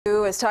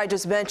as Ty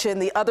just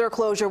mentioned, the other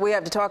closure we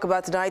have to talk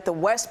about tonight, the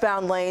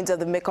westbound lanes of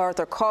the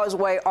MacArthur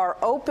Causeway are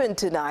open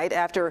tonight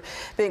after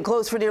being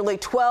closed for nearly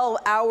 12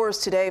 hours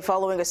today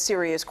following a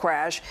serious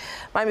crash.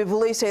 Miami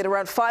police say at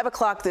around 5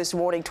 o'clock this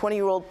morning,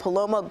 20-year-old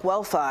Paloma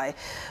Guelfi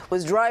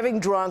was driving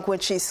drunk when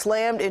she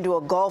slammed into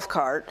a golf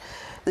cart.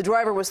 The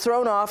driver was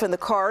thrown off in the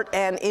cart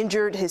and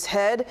injured his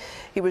head.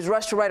 He was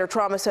rushed to Ryder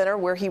Trauma Center,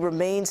 where he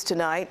remains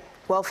tonight.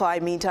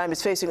 Guelfi, meantime,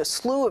 is facing a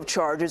slew of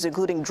charges,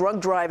 including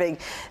drunk driving,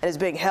 and is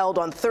being held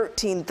on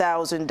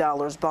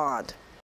 $13,000 bond.